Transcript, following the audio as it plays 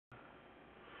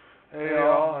Hey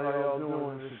y'all, how y'all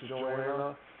doing? This is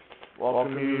Joanna.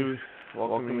 Welcoming you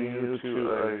to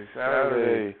a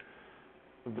Saturday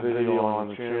video on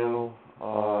the channel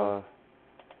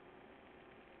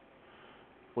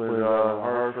with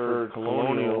Hartford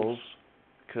Colonials,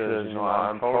 because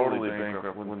I'm totally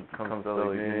bankrupt when it comes to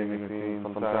like naming teams.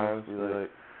 Sometimes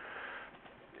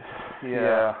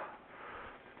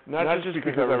not just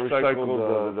because I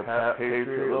recycled the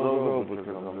Patriot logo, because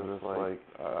I'm just like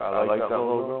I like that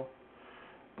logo.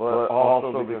 But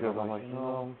also because I'm like,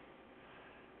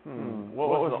 what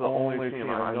was the only team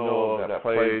I know of that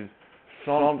played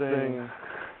something,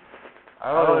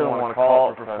 I don't even want to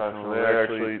call it professional.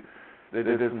 They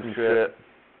did some shit.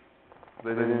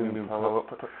 They didn't even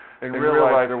in real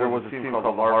life there was a team called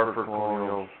the Hartford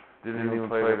Colonials. Didn't even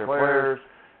play their players,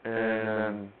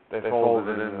 and they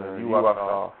folded in the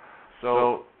UFL.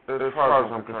 So as far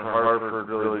as I'm concerned, Hartford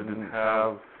really didn't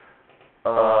have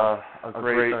a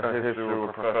great history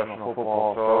with professional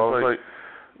football. So I was like,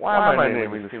 why am I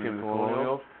naming this team the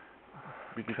Colonials?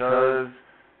 Because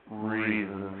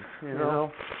reasons, you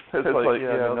know? It's like,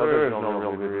 there is no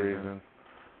real good reason.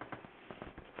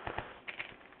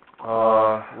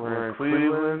 We're in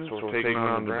Cleveland, so we're taking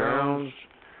on the Browns.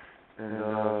 And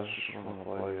just want to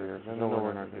play here. I know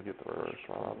we're not going to get the first,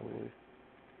 probably.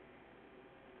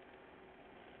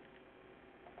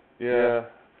 Yeah.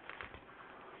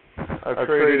 I've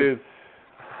traded.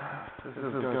 This is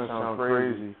going to sound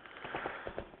crazy,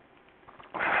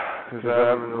 because I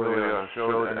haven't really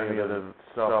showed any of the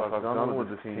stuff I've done with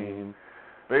the team.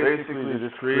 Basically,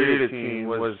 this created team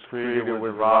was created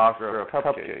with roster of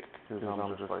cupcake, because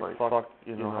I'm just like, fuck,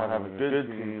 having a good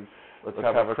team. Let's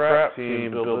have a crap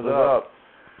team, build it up.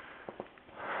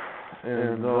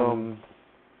 And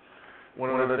one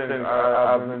of the things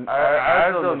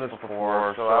I've done this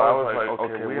before, so I was like,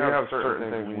 okay, we have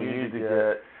certain things we need to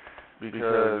get,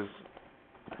 because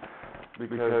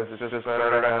it's just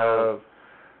better to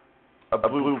have a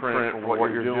blueprint for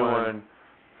what you're doing,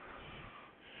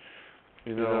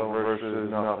 versus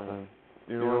nothing.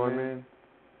 You know what I mean?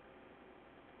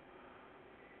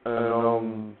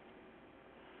 And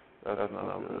that's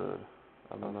not good.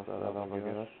 I'm not that up, I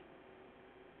guess.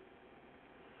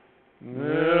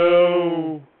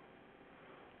 No.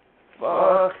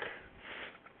 Fuck.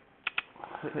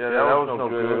 Yeah, that was no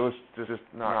good. It was just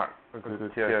not a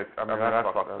good kick. I mean, I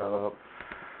fucked that up.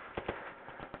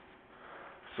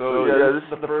 So yeah, this is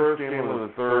the first game of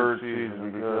the third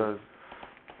season, because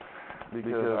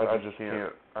I just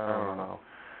can't. I don't know.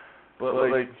 But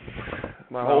like,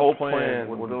 my whole plan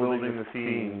when building the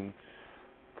team,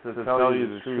 to tell you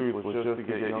the truth, was just to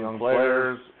get young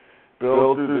players,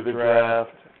 build through the draft,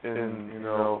 and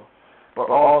but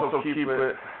also keep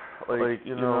it like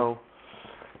you know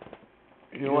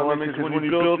what I mean? Because when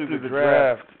you build through the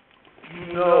draft,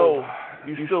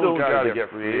 you still got to get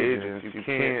free agents.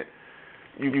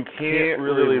 You can't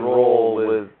really roll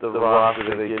with the roster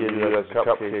that they give you as a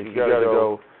cupcake. You got to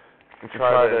go and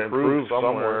try to improve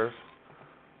somewhere.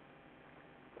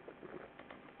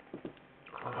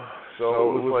 So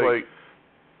it was like,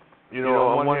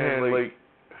 on one hand, like,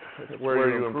 it's where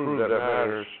you improve that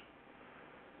matters.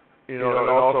 And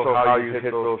also how you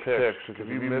hit those picks. Because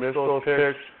if you miss those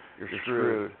picks, you're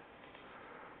screwed.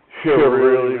 You're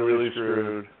really, really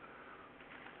screwed.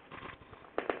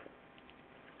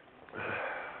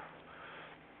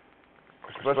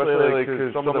 Especially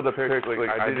because some of the picks,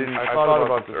 I thought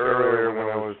about this earlier when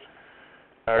I was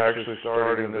actually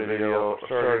starting the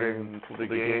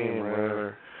game,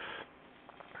 where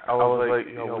I was like,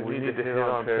 we need to hit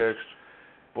on picks.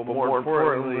 But more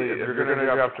importantly, if you're going to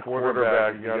draft a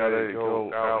quarterback, you got to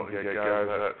go out and get guys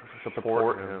that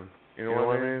support him. You know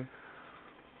what I mean?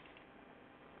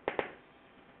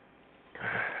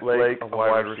 Like a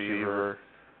wide receiver,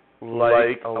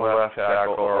 like a left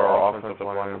tackle or offensive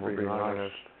line, if we're being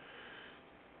honest.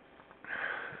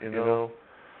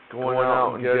 Going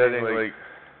out and getting like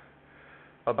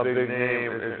a big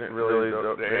name isn't really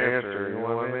the answer. You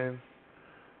know what I mean?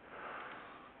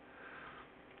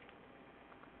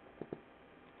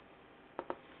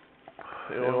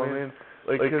 You know what I mean?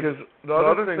 Because the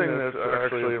other thing that's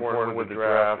actually important with the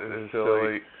draft is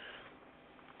to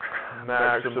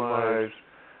maximize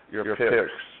your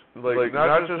picks.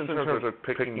 Not just in terms of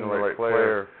picking the right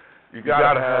player. You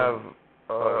gotta have,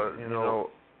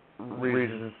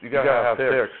 reasons. You gotta have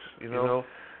picks.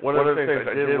 One of the things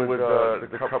I did with the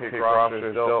cupcake roster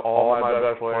is dealt all my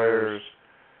best players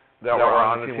that were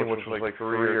on the team, which was like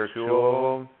 3 or 2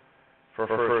 of them, for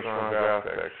first round draft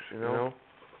picks.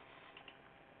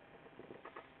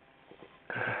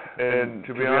 And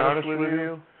to be honest with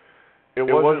you, it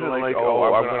wasn't like, oh,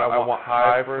 I want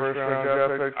high first round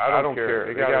draft picks. I don't care.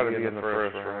 They gotta be in the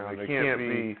first round. They can't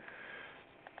be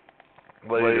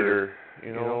later,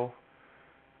 you know?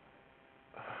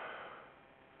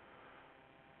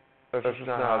 That's just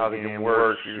not how the game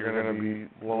works. You're gonna be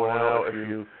blown out if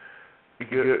you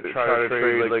try to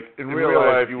trade, like, in real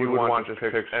life, you would want to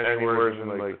pick anywhere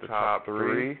in, like, the top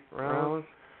 3 rounds.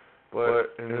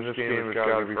 But in this game, it's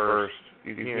got to be first.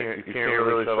 You can't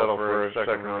really settle for a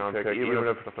second round pick, even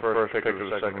if it's the first pick of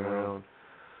the second round.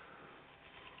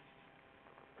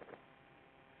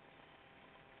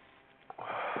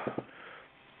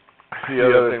 The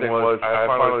other thing was, I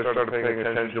finally started paying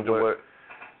attention to what,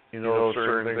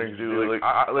 certain things do. Like,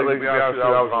 I was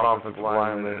an offensive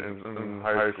lineman in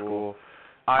high school.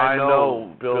 I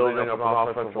know building up an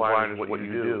offensive line is what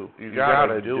you do. You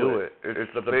gotta do it.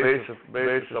 It's the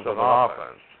basis of an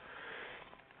offense.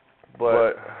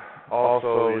 But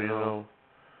also,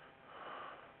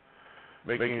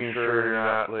 making sure you're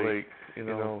not, like,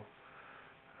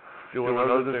 doing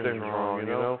other things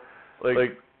wrong,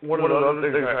 Like, one of the other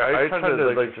things, I tend to,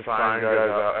 like, to sign guys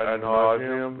out ad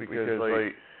nauseum because,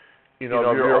 like, if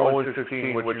you're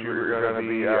 0-16, which you're going to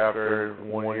be after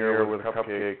 1 year with a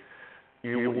cupcake,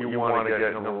 you want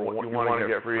to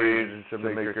get free agents to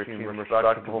make your team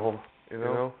respectable,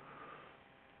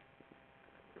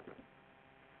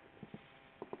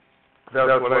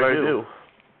 That's what I do.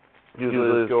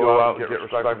 Usually go out and get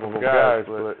respectable guys,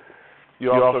 but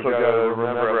you also got to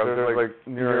remember, if they're like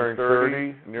nearing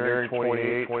 30, nearing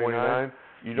 28, 29,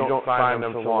 you don't sign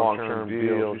them to long-term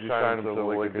deals. You sign them to,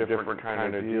 like, a different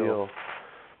kind of deal.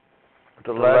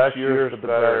 The less years, the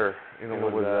better,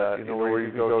 with that. Where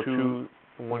you go 2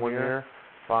 in 1 year,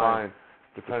 fine.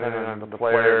 Depending on the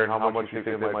player and how much you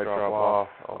think they might drop off.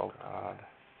 Oh, God.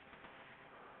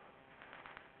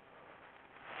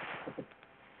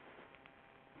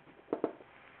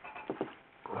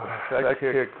 That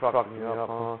kick fucked me up,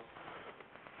 huh?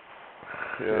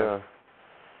 Yeah.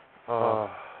 Yeah.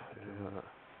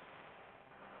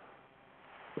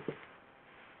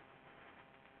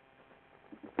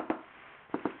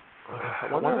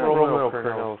 I wonder if Romeo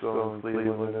Crennel's still in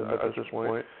Cleveland at this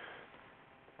point.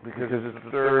 Because it's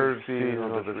the third season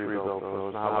of this rebuild, so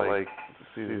it's not like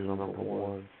season number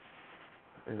 1.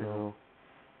 Oh,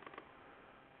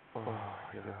 my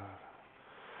God.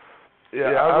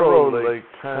 Yeah, I rode like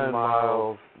 10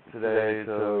 miles today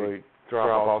to, like, drop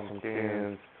off some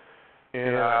cans.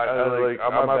 And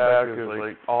my back is,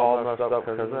 like, all messed up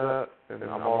because of that. And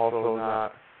I'm also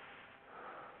not...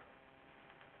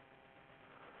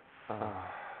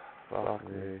 fuck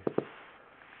me.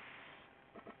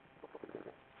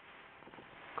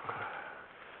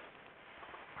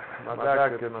 My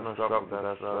back gets messed up with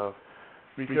that stuff.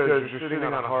 Because you're sitting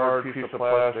on a hard piece of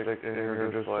plastic and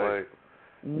you're just like,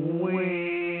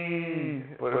 wee.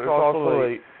 But it's also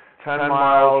like 10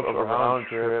 miles of a round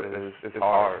trip is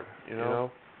hard,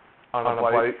 On a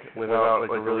bike without, like,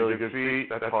 a really good seat,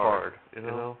 that's hard,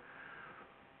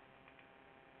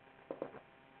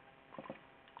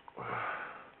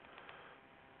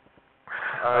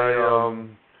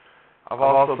 I've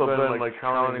also been, like,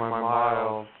 counting my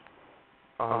miles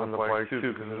on the bike too,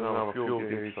 because there's no fuel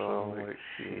gauge, so I'm like,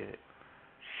 shit,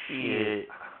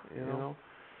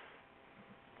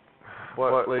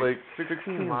 But, like,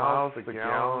 16 miles a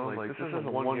gallon, like, this is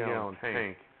a 1 gallon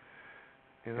tank,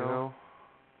 So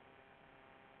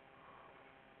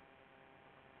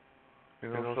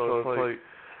it's like,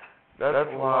 that's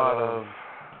a lot of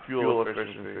fuel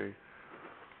efficiency.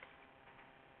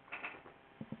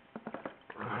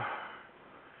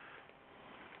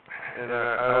 And I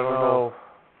don't know.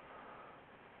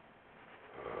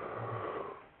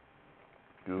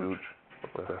 Gooch,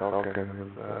 what the hell kind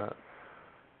of that?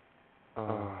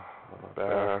 My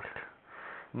back.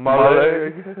 My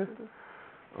leg.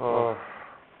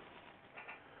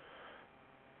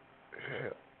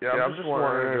 Yeah, I'm just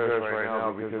wondering right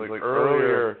now because, like,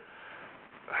 earlier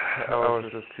I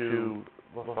was just too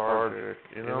lethargic,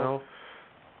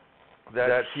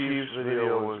 That Chiefs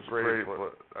video was great, but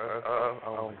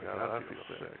oh my God, I feel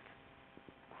sick.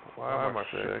 Why am I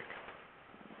sick?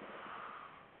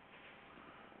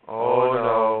 Oh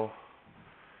no.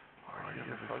 Are you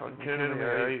fucking kidding me? I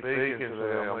ate bacon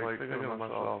today. I'm like thinking to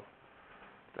myself,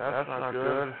 that's not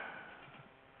good.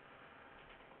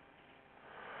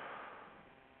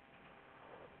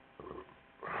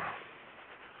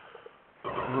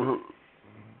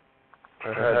 I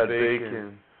had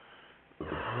bacon.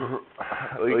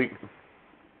 Like,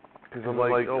 because I'm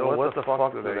like, oh, what the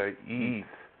fuck did I eat?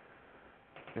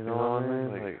 You know what I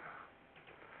mean? Like,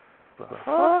 the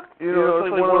fuck? It's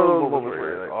like one of those moments where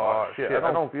you're like, oh shit,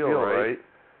 I don't feel right.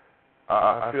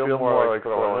 I feel more like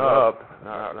throwing up,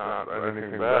 not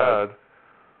anything bad.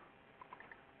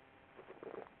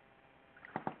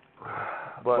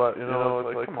 But, you know,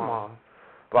 it's like, come on.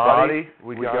 Body,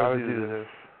 we gotta do this.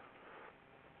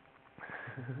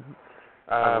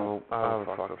 I have a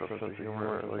fucked up sense of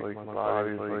humor. Like, my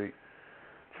body's like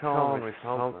telling me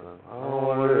something. I don't know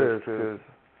what it is, because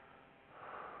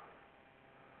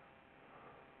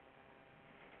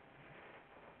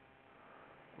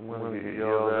I'm gonna get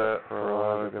yelled at for a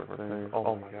lot of different things.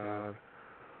 Oh my God.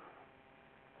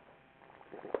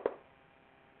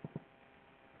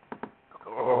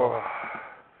 Oh.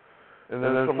 And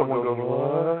then someone goes,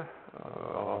 what?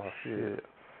 Oh, shit.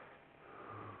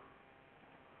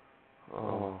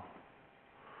 Oh.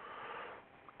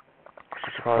 I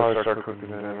should probably start cooking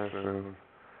dinner soon.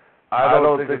 I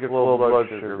don't think it's low blood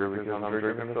sugar because I'm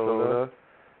drinking soda.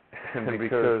 And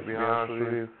because, to be honest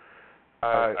with you,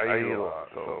 I eat a lot,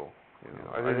 so, you know,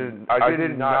 I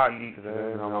did not eat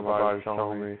today, and now my body's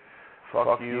telling me,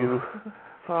 fuck you.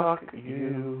 Fuck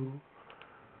you.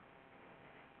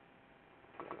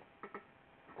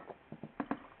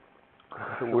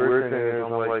 The weird thing is,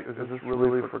 I'm like, is this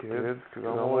really for kids? Because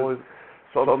I'm always,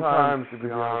 sometimes, to be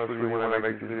honest with you, when I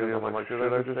make these videos, I'm like, should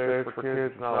I just say it's for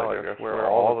kids? Not like I swear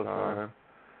all the time.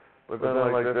 But then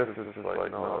like this is just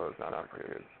like, no, it's not for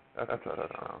kids. That's a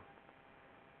touchdown.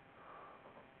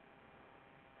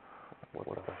 What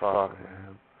the fuck,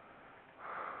 man?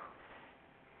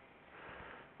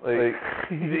 Like,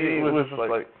 it was just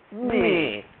like,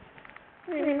 me.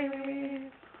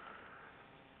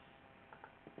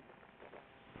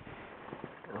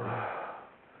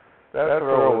 That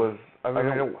girl was, I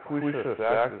mean, we should have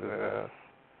sacked his ass.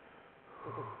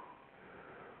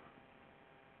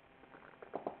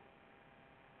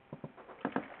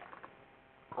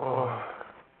 Oh.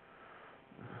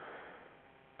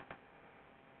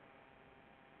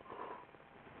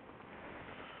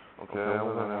 Okay, I'm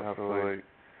gonna have to like,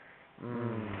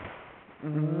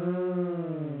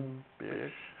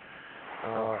 bitch.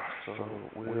 Oh, so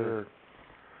weird.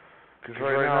 Because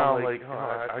right now, like,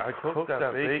 I cooked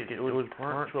that bacon, it was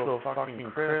burnt to a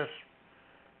fucking crisp,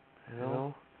 you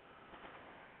know?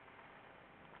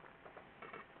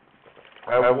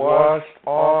 I washed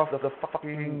off the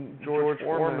fucking George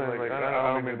Foreman, like,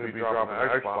 I don't mean to be dropping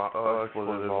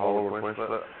expletives all over the place,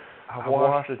 but I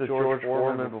washed the George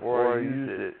Foreman before I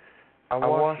used it. I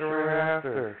washed it right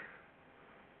after.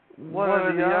 What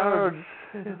are the odds?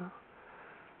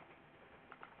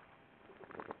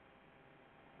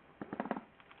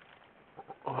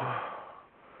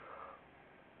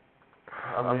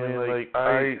 I mean, like,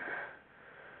 I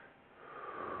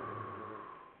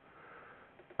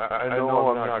know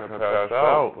I'm not gonna pass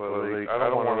out, but like, I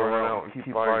don't want to run out and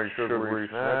keep buying sugary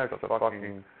snacks to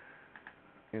fucking,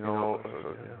 you know,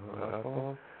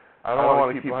 I don't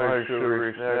want to keep buying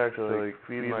sugary snacks to like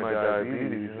feed my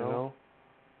diabetes, you know.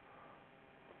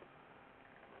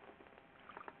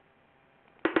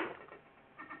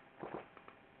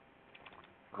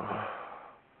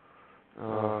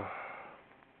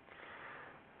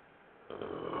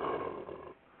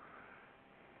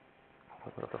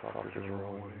 What the fuck is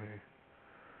wrong with me?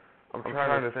 I'm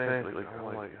trying to think, like,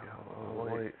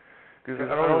 because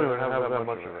I don't even have that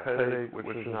much of a headache,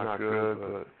 which is not good,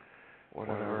 but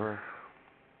whatever.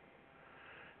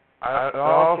 I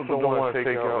also don't want to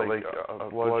take out, like, a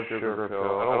blood sugar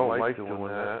pill. I don't like doing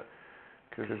that,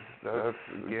 because that's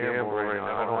a gamble right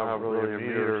now. I don't have really a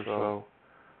meter, so.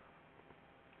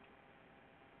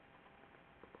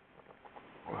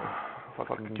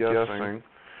 Fucking guessing.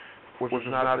 Which is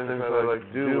not things I like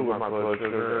to do with my blood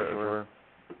sugar.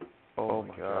 Oh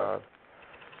my God.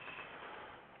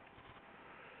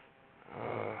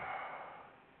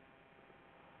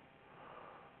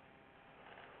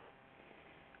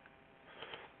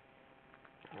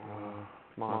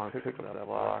 Come on, pick up that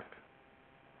block.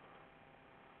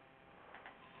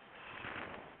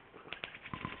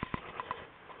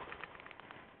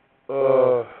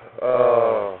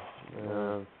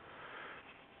 Man.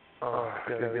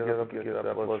 Gotta get up and get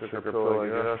that blood sugar pill, I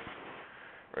guess.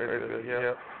 Right,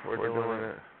 yep, we're doing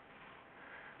it.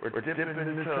 We're dipping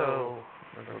the toe.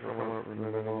 That's what I'm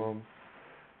minimum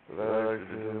that I like to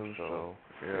do, so,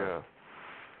 yeah.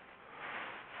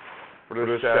 For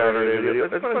this Saturday video,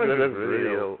 it's not a good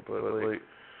video, but like,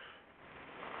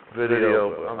 but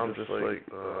I'm just like,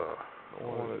 I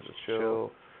wanted to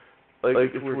chill. Like,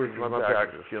 it's weird, my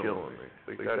back is killing me.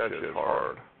 Like, that shit's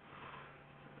hard.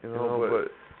 You know,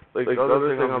 but like the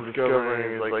other thing I'm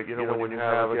discovering is, like, you know, when you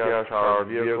have a gas-powered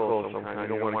vehicle, sometimes you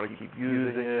don't want to keep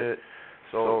using it.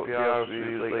 So, yeah,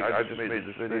 like, I just made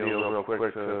this video real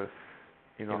quick to,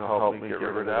 you know, help me get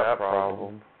rid of that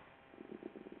problem.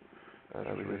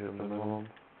 Actually hit the minimum.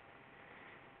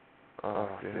 Oh,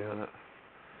 damn it.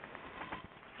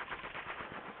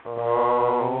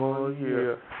 Oh,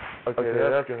 yeah. Okay,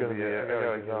 that's gonna be it. I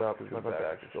gotta get up because my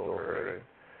back is still hurting.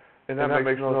 And that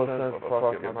makes no sense, but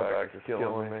fuck it, my back is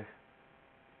killing me.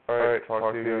 Alright,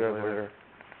 talk to you guys later.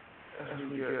 As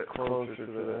we get closer to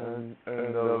the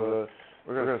end of the,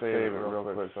 we're gonna save it real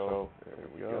quick, so here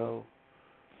we go.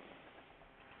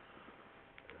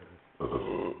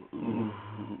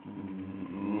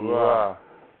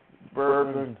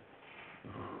 Bourbon.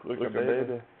 Look at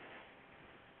baby.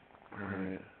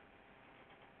 Alright.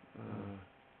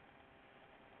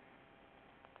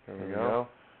 There we go.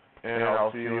 And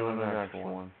I'll see you in the next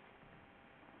one.